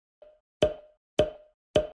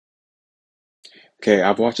Okay,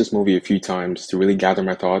 I've watched this movie a few times to really gather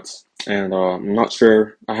my thoughts, and I'm not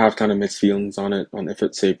sure. I have kind of mixed feelings on it, on if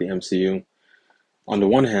it saved the MCU. On the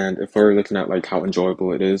one hand, if we're looking at like how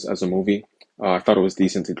enjoyable it is as a movie, I thought it was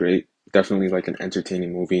decent to great. Definitely like an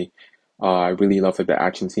entertaining movie. I really love like the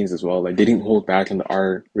action scenes as well. Like they didn't hold back on the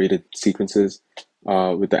R-rated sequences,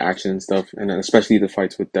 with the action and stuff, and then especially the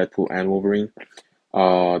fights with Deadpool and Wolverine.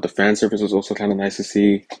 The fan service was also kind of nice to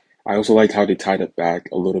see. I also liked how they tied it back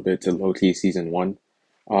a little bit to Loki season one,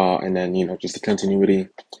 and then just the continuity.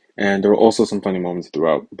 And there were also some funny moments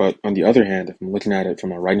throughout. But on the other hand, if I'm looking at it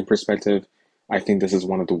from a writing perspective, I think this is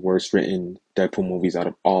one of the worst written Deadpool movies out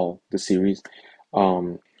of all the series.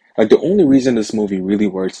 Like the only reason this movie really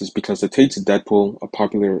works is because it takes Deadpool, a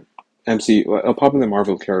popular a popular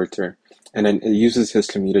Marvel character, and then it uses his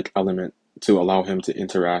comedic element to allow him to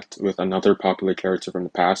interact with another popular character from the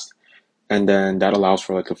past, and then that allows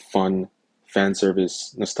for like a fun fan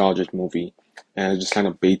service nostalgic movie, and it just kind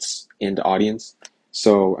of baits in the audience.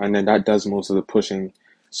 So and then that does most of the pushing,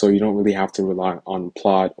 so you don't really have to rely on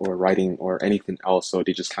plot or writing or anything else, so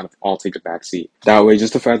they just kind of all take a back seat. That way,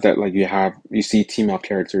 just the fact that like you see team up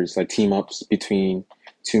characters, like team ups between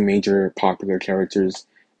two major popular characters,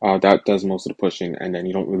 that does most of the pushing, and then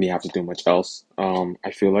you don't really have to do much else,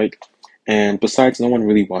 I feel like. And besides, no one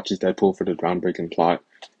really watches Deadpool for the groundbreaking plot.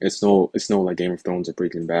 It's no like Game of Thrones or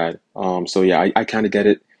Breaking Bad. So yeah, I kind of get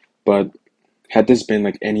it, but had this been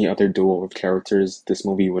like any other duo of characters, this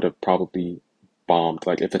movie would have probably bombed.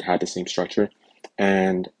 Like if it had the same structure,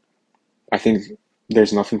 and I think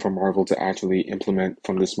there's nothing for Marvel to actually implement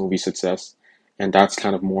from this movie's success, and that's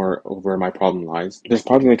kind of more of where my problem lies. There's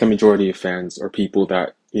probably like a majority of fans or people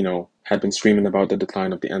that had been screaming about the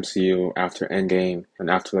decline of the MCU after Endgame and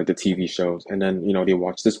after like the TV shows, and then they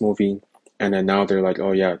watch this movie, and then now they're like,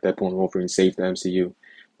 oh yeah, Deadpool and Wolverine saved the MCU,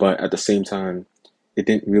 but at the same time, it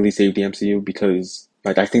didn't really save the MCU because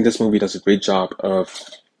like I think this movie does a great job of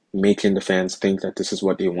making the fans think that this is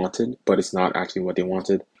what they wanted, but it's not actually what they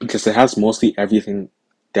wanted because it has mostly everything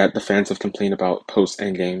that the fans have complained about post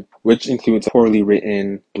Endgame, which includes poorly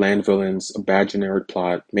written, bland villains, a bad generic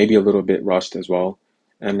plot, maybe a little bit rushed as well,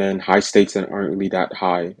 and then high stakes that aren't really that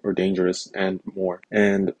high or dangerous, and more.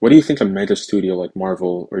 And what do you think a mega studio like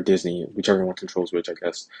Marvel or Disney, whichever one controls which, I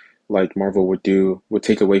guess, like Marvel would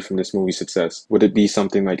take away from this movie's success? Would it be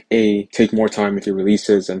something like A, take more time with your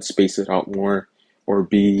releases and space it out more, or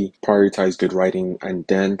B, prioritize good writing and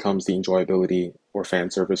then comes the enjoyability or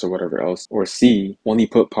fan service or whatever else, or C, only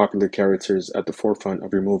put popular characters at the forefront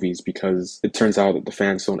of your movies because it turns out that the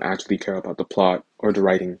fans don't actually care about the plot or the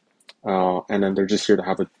writing, and then they're just here to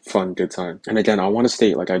have a fun, good time. And again, I want to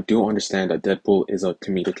state, like, I do understand that Deadpool is a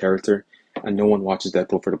comedic character, and no one watches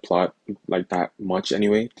Deadpool for the plot like that much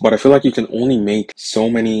anyway. But I feel like you can only make so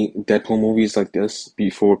many Deadpool movies like this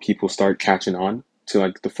before people start catching on to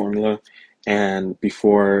like the formula, and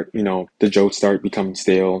before the jokes start becoming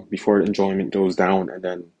stale, before enjoyment goes down, and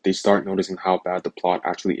then they start noticing how bad the plot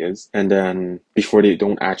actually is, and then before they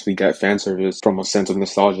don't actually get fan service from a sense of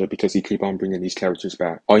nostalgia because you keep on bringing these characters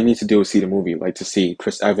back. All you need to do is see the movie, like to see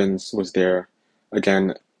Chris Evans was there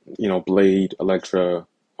again, Blade, Elektra,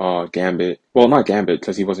 Gambit. Well, not Gambit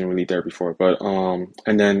because he wasn't really there before, but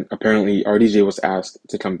and then apparently RDJ was asked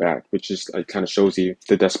to come back, which just like kind of shows you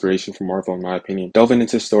the desperation for Marvel, in my opinion. Delving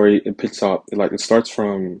into the story, it picks up like it starts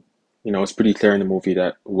from, it's pretty clear in the movie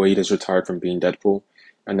that Wade is retired from being Deadpool,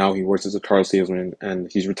 and now he works as a car salesman,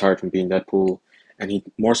 and he's retired from being Deadpool, and he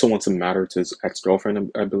more so wants to matter to his ex-girlfriend,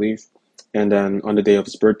 I believe. And then on the day of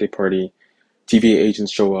his birthday party, TVA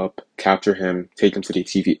agents show up, capture him, take him to the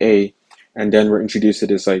TVA, and then we're introduced to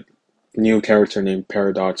this like new character named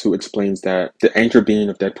Paradox who explains that the anchor being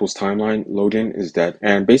of Deadpool's timeline, Logan, is dead.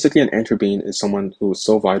 And basically an anchor being is someone who is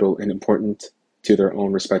so vital and important to their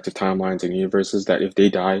own respective timelines and universes that if they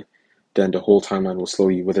die, then the whole timeline will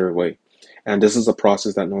slowly wither away. And this is a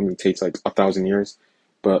process that normally takes like 1,000 years,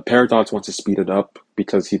 but Paradox wants to speed it up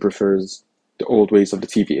because he prefers the old ways of the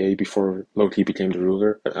TVA before Loki became the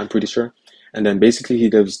ruler, I'm pretty sure. And then basically he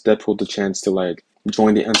gives Deadpool the chance to like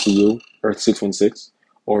join the MCU, Earth 616,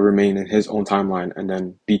 or remain in his own timeline and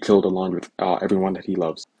then be killed along with everyone that he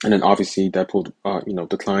loves. And then obviously Deadpool,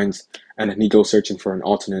 declines, and then he goes searching for an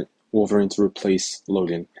alternate Wolverine to replace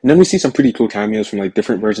Logan. And then we see some pretty cool cameos from like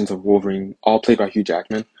different versions of Wolverine, all played by Hugh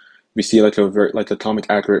Jackman. We see like a comic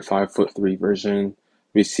accurate 5'3" version.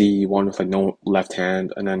 We see one with like no left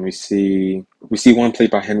hand, and then we see one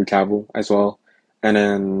played by Henry Cavill as well. And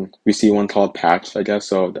then we see one called Patch, I guess.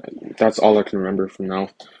 So that's all I can remember from now.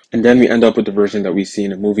 And then we end up with the version that we see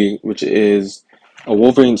in the movie, which is a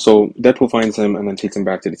Wolverine. So Deadpool finds him and then takes him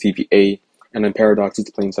back to the TVA. And then Paradox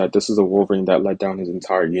explains that this is a Wolverine that let down his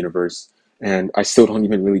entire universe. And I still don't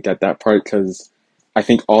even really get that part because I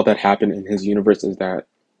think all that happened in his universe is that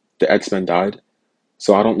the X-Men died.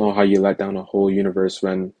 So I don't know how you let down a whole universe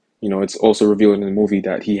when, it's also revealed in the movie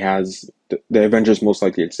that he has the Avengers most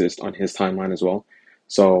likely exist on his timeline as well.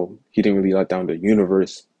 So he didn't really let down the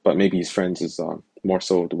universe, but maybe his friends is more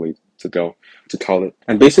so the way to go, to call it.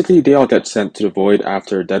 And basically, they all get sent to the void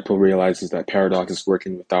after Deadpool realizes that Paradox is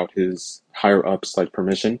working without his higher ups like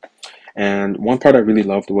permission. And one part I really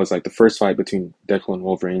loved was like the first fight between Deadpool and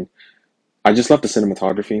Wolverine. I just love the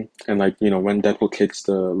cinematography and like when Deadpool kicks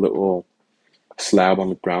the little slab on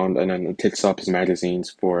the ground and then it picks up his magazines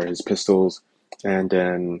for his pistols, and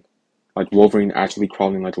then like Wolverine actually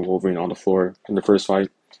crawling like a Wolverine on the floor in the first fight.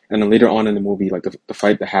 And then later on in the movie, like the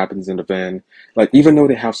fight that happens in the van, like even though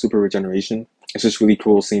they have super regeneration, it's just really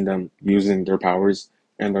cool seeing them using their powers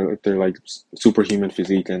and their like superhuman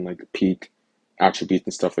physique and like peak attributes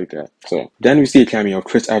and stuff like that. So then we see a cameo of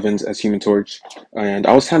Chris Evans as Human Torch, and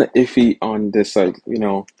I was kind of iffy on this, like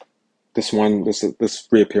this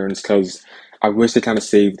reappearance because I wish they kind of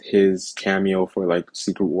saved his cameo for like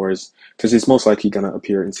Secret Wars because he's most likely gonna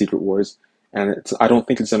appear in Secret Wars, and I don't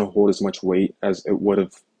think it's gonna hold as much weight as it would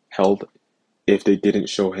have held if they didn't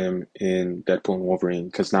show him in Deadpool and Wolverine,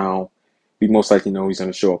 because now we most likely know he's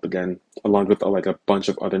gonna show up again along with like a bunch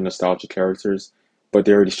of other nostalgia characters. But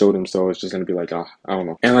they already showed him, so it's just gonna be like, I don't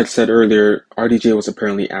know. And like I said earlier, RDJ was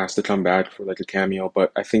apparently asked to come back for like a cameo,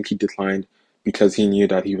 but I think he declined because he knew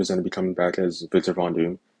that he was going to be coming back as Victor Von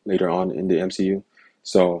Doom later on in the MCU.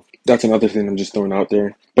 So that's another thing I'm just throwing out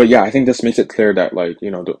there. But yeah, I think this makes it clear that like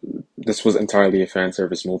this was entirely a fan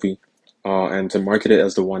service movie, and to market it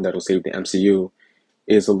as the one that will save the MCU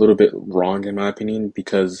is a little bit wrong in my opinion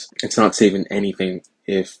because it's not saving anything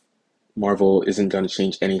if Marvel isn't going to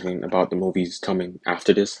change anything about the movies coming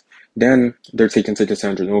after this. Then they're taken to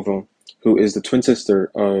Cassandra Nova, who is the twin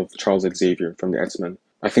sister of Charles Xavier from the X-Men.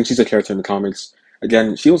 I think she's a character in the comics.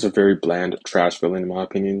 Again, she was a very bland trash villain in my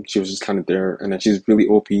opinion. She was just kind of there, and then she's really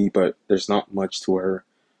OP, but there's not much to her.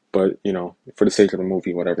 But for the sake of the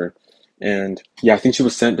movie, whatever. And yeah, I think she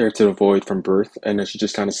was sent there to the Void from birth, and then she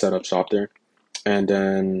just kind of set up shop there. And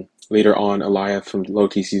then later on, Aliyah from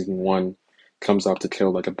Loki season 1 comes up to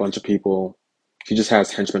kill like a bunch of people. She just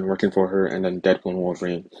has henchmen working for her, and then Deadpool and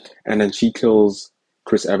Wolverine. And then she kills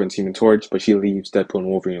Chris Evans, Human Torch, but she leaves Deadpool and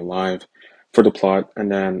Wolverine alive for the plot,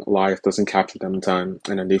 and then Aliyah doesn't capture them in time,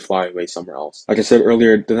 and then they fly away somewhere else. Like I said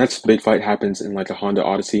earlier, the next big fight happens in like a Honda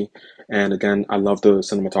Odyssey, and again, I love the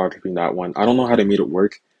cinematography in that one. I don't know how they made it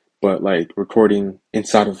work, but like recording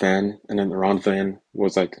inside a van and then around the van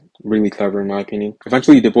was like really clever in my opinion.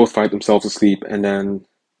 Eventually, they both fight themselves to sleep, and then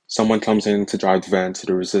someone comes in to drive the van to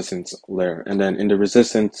the Resistance lair. And then in the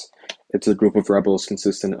Resistance, it's a group of rebels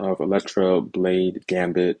consisting of Elektra, Blade,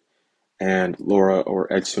 Gambit, and Laura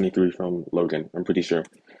or X-23 from Logan, I'm pretty sure.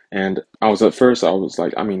 And I was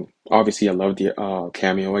like, I mean, obviously I love the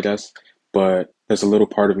cameo, I guess, but there's a little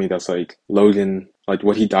part of me that's like, Logan, like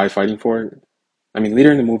what he died fighting for. I mean,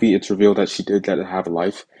 later in the movie, it's revealed that she did get to have a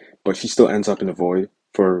life, but she still ends up in the void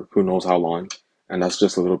for who knows how long. And that's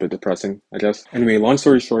just a little bit depressing, I guess. Anyway, long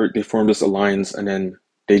story short, they form this alliance and then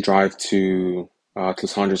they drive to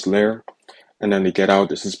Cassandra's lair. And then they get out,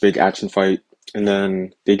 there's this big action fight. And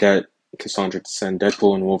then they get Cassandra to send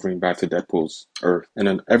Deadpool and Wolverine back to Deadpool's Earth. And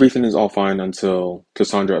then everything is all fine until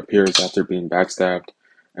Cassandra appears after being backstabbed.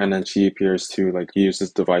 And then she appears to like use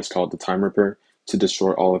this device called the Time Ripper to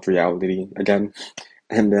destroy all of reality again,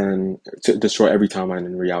 and then to destroy every timeline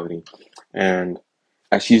in reality. And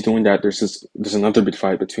as she's doing that, there's another big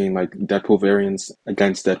fight between like Deadpool variants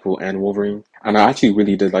against Deadpool and Wolverine. And I actually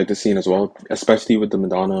really did like the scene as well, especially with the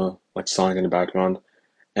Madonna like song in the background.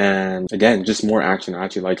 And again, just more action. I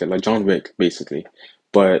actually like it, like John Wick basically.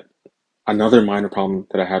 But another minor problem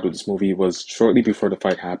that I had with this movie was shortly before the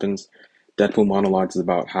fight happens, Deadpool monologues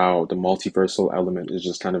about how the multiversal element is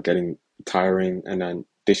just kind of getting tiring and then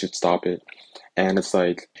they should stop it. And it's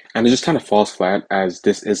like, and it just kind of falls flat as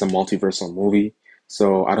this is a multiversal movie.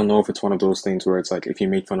 So I don't know if it's one of those things where it's like, if you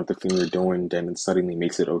make fun of the thing you're doing, then it suddenly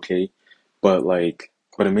makes it okay. But like,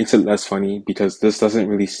 but it makes it less funny because this doesn't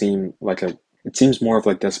really seem like it seems more of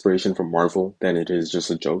like desperation from Marvel than it is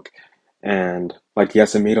just a joke. And like,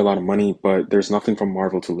 yes, it made a lot of money, but there's nothing from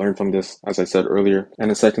Marvel to learn from this, as I said earlier.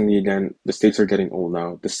 And then secondly, again, the stakes are getting old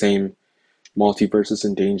now. The same multiverse is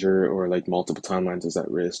in danger or like multiple timelines is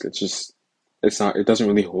at risk. It doesn't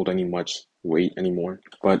really hold any much weight anymore.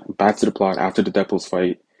 But back to the plot, after the Deadpool's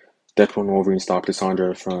fight, Deadpool and Wolverine stop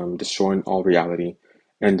Cassandra from destroying all reality.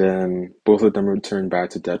 And then both of them return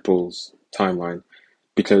back to Deadpool's timeline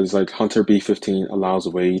because like Hunter B-15 allows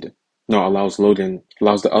Wade no, allows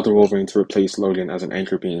the other Wolverine to replace Logan as an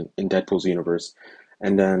anchor being in Deadpool's universe.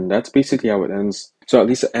 And then that's basically how it ends. So at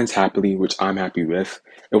least it ends happily, which I'm happy with.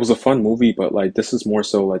 It was a fun movie, but like this is more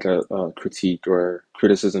so like a critique or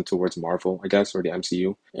criticism towards Marvel, I guess, or the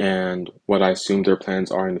MCU, and what I assume their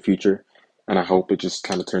plans are in the future. And I hope it just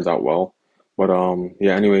kind of turns out well. But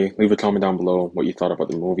yeah, anyway, leave a comment down below what you thought about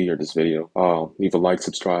the movie or this video. Leave a like,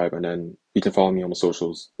 subscribe, and then you can follow me on the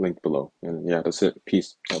socials linked below. And yeah, that's it.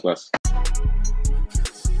 Peace. God bless.